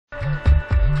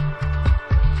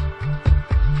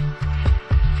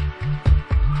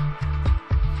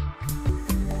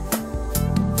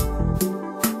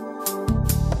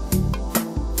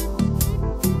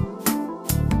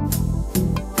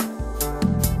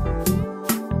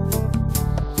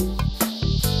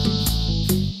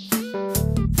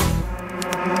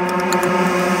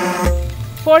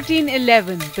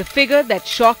1411, the figure that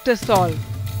shocked us all.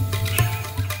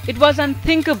 It was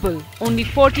unthinkable, only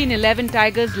 1411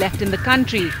 tigers left in the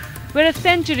country, where a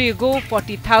century ago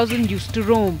 40,000 used to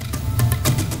roam.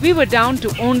 We were down to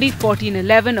only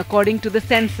 1411 according to the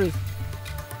census.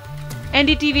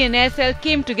 NDTV and SL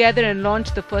came together and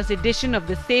launched the first edition of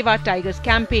the Save Our Tigers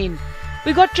campaign.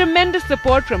 We got tremendous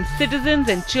support from citizens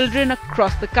and children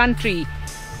across the country.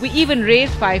 We even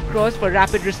raised 5 crores for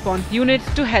rapid response units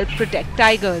to help protect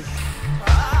tigers.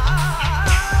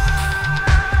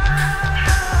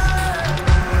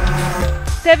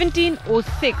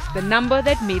 "1706, the number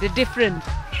that made a difference.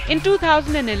 In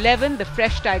 2011, the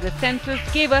fresh tiger census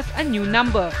gave us a new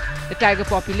number. The tiger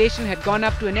population had gone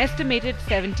up to an estimated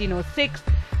 1706,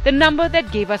 the number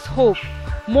that gave us hope.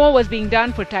 More was being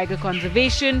done for tiger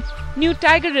conservation. New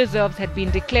tiger reserves had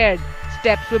been declared.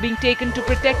 Steps were being taken to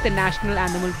protect the national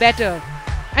animal better.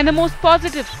 And the most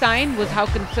positive sign was how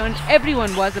concerned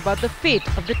everyone was about the fate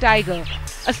of the tiger,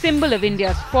 a symbol of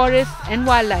India's forests and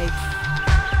wildlife.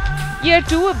 Year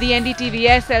 2 of the NDTV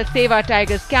SL Save Our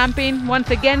Tigers campaign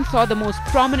once again saw the most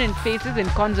prominent faces in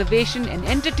conservation and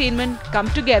entertainment come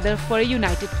together for a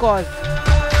united cause.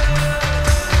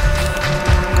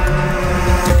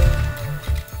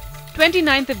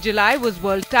 29th of July was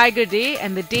World Tiger Day,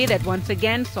 and the day that once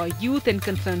again saw youth and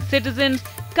concerned citizens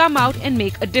come out and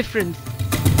make a difference.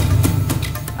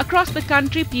 Across the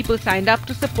country, people signed up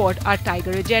to support our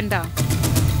tiger agenda.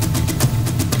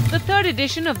 The third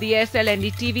edition of the SL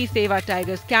NDTV Save Our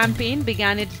Tigers campaign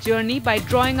began its journey by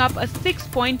drawing up a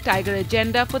 6-point tiger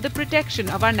agenda for the protection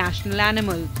of our national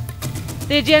animals.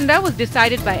 The agenda was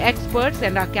decided by experts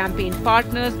and our campaign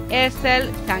partners SL,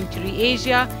 Sanctuary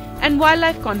Asia and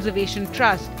Wildlife Conservation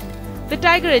Trust. The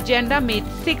Tiger Agenda made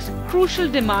 6 crucial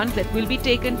demands that will be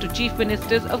taken to chief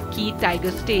ministers of key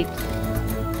tiger states.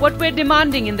 What we're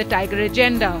demanding in the Tiger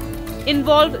Agenda: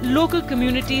 involve local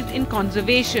communities in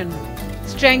conservation,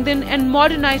 strengthen and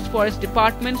modernize forest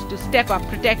departments to step up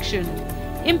protection,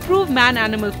 improve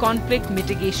man-animal conflict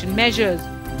mitigation measures.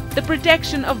 The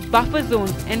protection of buffer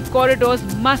zones and corridors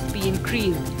must be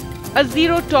increased, a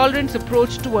zero-tolerance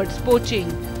approach towards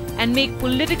poaching, and make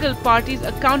political parties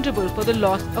accountable for the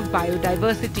loss of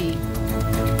biodiversity.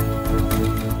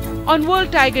 On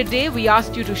World Tiger Day, we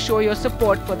asked you to show your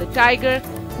support for the tiger.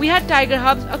 We had tiger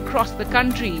hubs across the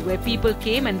country where people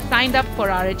came and signed up for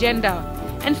our agenda,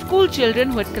 and school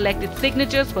children who had collected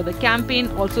signatures for the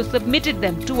campaign also submitted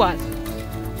them to us.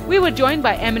 We were joined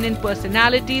by eminent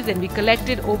personalities and we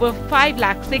collected over 5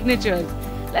 lakh signatures.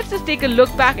 Let's just take a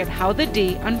look back at how the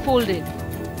day unfolded.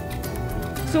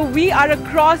 So we are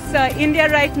across India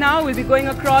right now. We'll be going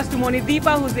across to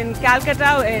Monideepa, who's in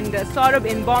Calcutta, and Saurabh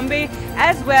in Bombay,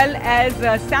 as well as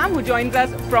Sam, who joins us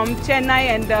from Chennai.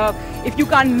 And if you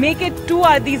can't make it to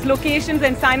these locations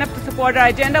and sign up to support our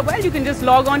agenda, well, you can just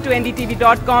log on to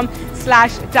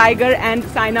ndtv.com/tiger and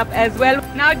sign up as well.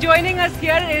 Now joining us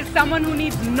here is someone who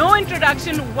needs no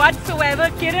introduction whatsoever.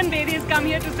 Kiran Bedi has come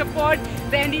here to support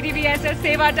the NDTV SL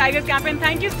Save Our Tigers campaign.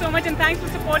 Thank you so much, and thanks for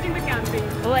supporting the campaign.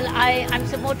 Well, I'm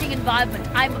supporting environment.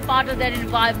 I'm a part of that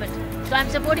environment. So I'm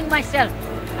supporting myself.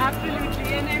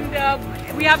 Absolutely. And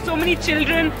we have so many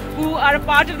children who are a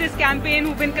part of this campaign,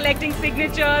 who've been collecting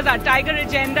signatures, our Tiger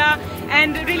Agenda,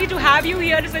 and really to have you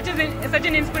here is such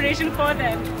an inspiration for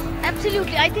them.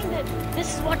 Absolutely. I think that this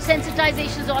is what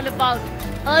sensitization is all about.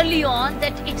 Early on,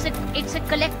 that it's a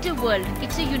collective world.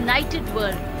 It's a united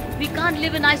world. We can't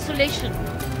live in isolation.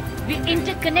 We're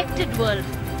interconnected world.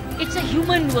 It's a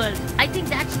human world. I think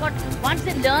that's what, once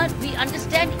they learn, we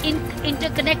understand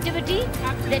interconnectivity,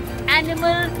 that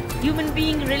animal-human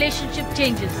being relationship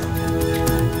changes.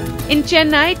 In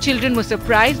Chennai, children were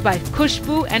surprised by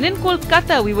Khushboo, and in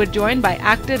Kolkata, we were joined by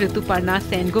actor Rituparna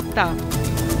Sengupta.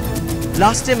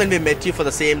 Last time when we met you for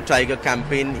the same tiger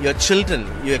campaign, your children,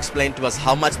 you explained to us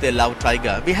how much they love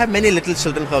tiger. We have many little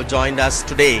children who have joined us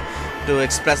today to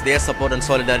express their support and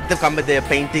solidarity. They've come with their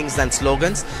paintings and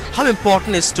slogans. How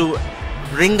important is to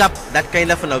bring up that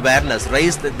kind of an awareness,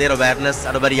 raise their awareness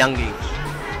at a very young age?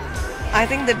 I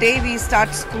think the day we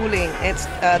start schooling, it's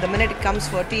the minute it comes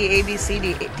for T, A, B, C,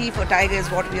 D. T for tiger is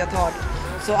what we are taught.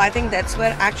 So I think that's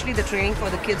where actually the training for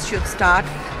the kids should start.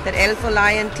 That L for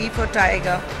lion, T for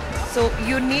tiger. So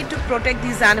you need to protect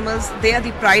these animals. They are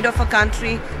the pride of a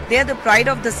country. They are the pride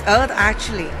of this earth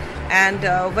actually. And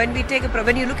when you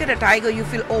look at a tiger, you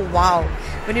feel, oh wow.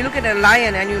 When you look at a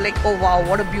lion and you're like, oh wow,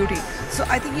 what a beauty. So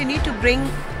I think you need to bring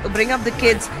up the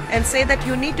kids and say that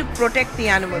you need to protect the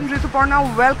animals. Rituparna,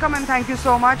 welcome and thank you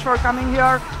so much for coming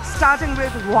here. Starting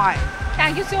with why?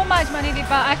 Thank you so much,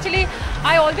 Monideepa. Actually,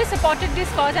 I always supported this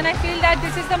cause, and I feel that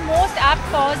this is the most apt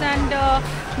cause, and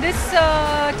this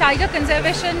tiger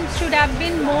conservation should have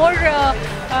been more,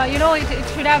 it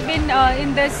should have been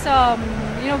in this,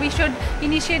 we should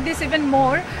initiate this even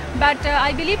more. But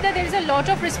I believe that there is a lot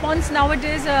of response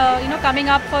nowadays, coming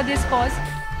up for this cause.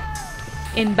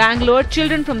 In Bangalore,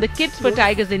 children from the Kids for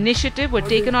Tigers initiative were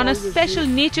taken on a special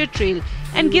nature trail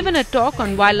and given a talk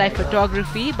on wildlife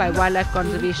photography by wildlife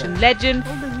conservation legend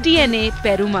TNA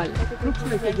Perumal.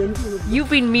 You've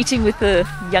been meeting with the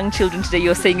young children today.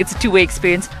 You're saying it's a two-way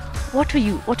experience. What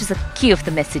is the key of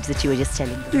the message that you were just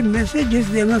telling them? The message is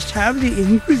they must have the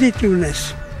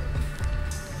inquisitiveness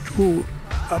to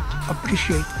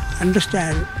appreciate,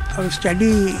 understand, or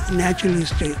study natural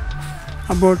history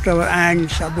about our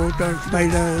ants, about our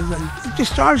spiders, and it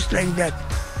starts like that.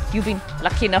 You've been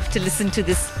lucky enough to listen to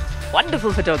this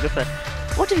wonderful photographer.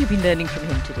 What have you been learning from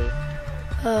him today?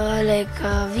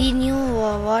 We knew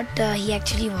what he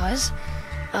actually was.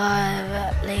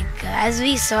 As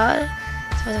we saw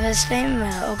for the first time,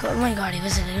 oh my God, he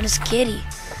was a little scary.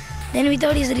 Then we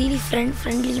thought he's a really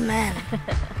friendly man.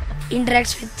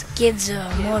 Interacts with kids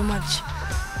much.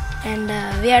 And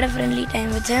we had a friendly time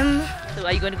with him. So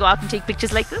are you going to go out and take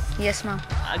pictures like this? Yes, ma'am.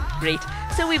 Great.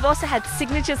 So we've also had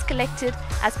signatures collected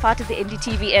as part of the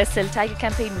NDTV Aircell Tiger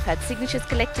campaign. We've had signatures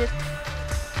collected.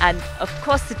 And of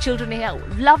course the children here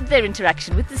loved their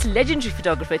interaction with this legendary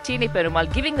photographer, TNA Perumal,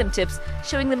 giving them tips,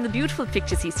 showing them the beautiful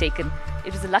pictures he's taken.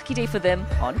 It was a lucky day for them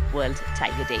on World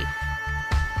Tiger Day.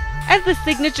 As the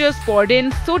signatures poured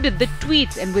in, so did the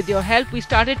tweets, and with your help we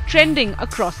started trending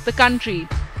across the country.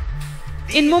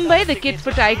 In Mumbai, the Kids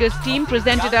for Tigers team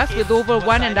presented us with over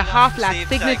 1.5 lakh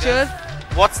signatures.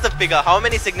 What's the figure? How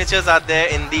many signatures are there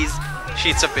in these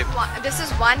sheets of paper? This is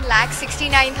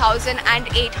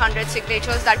 1,69,800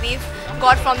 signatures that we've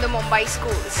got from the Mumbai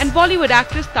schools. And Bollywood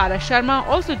actress Tara Sharma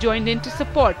also joined in to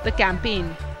support the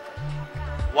campaign.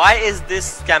 Why is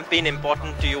this campaign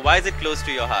important to you? Why is it close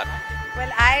to your heart? Well,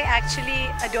 I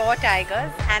actually adore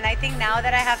tigers, and I think now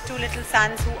that I have two little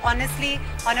sons who honestly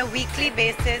on a weekly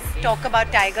basis talk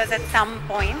about tigers at some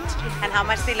point and how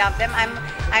much they love them,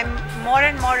 I'm more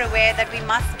and more aware that we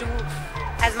must do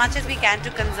as much as we can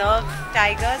to conserve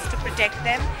tigers, to protect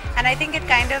them, and I think it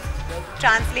kind of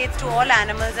translates to all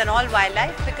animals and all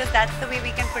wildlife, because that's the way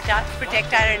we can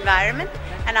protect our environment.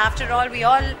 And after all, we're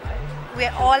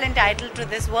all entitled to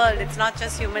this world. It's not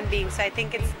just human beings. So I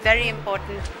think it's very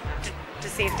important to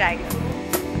save tigers.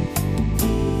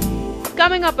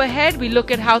 Coming up ahead, we look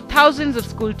at how thousands of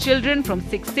school children from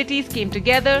 6 cities came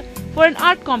together for an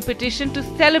art competition to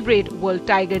celebrate World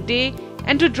Tiger Day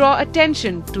and to draw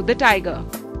attention to the tiger.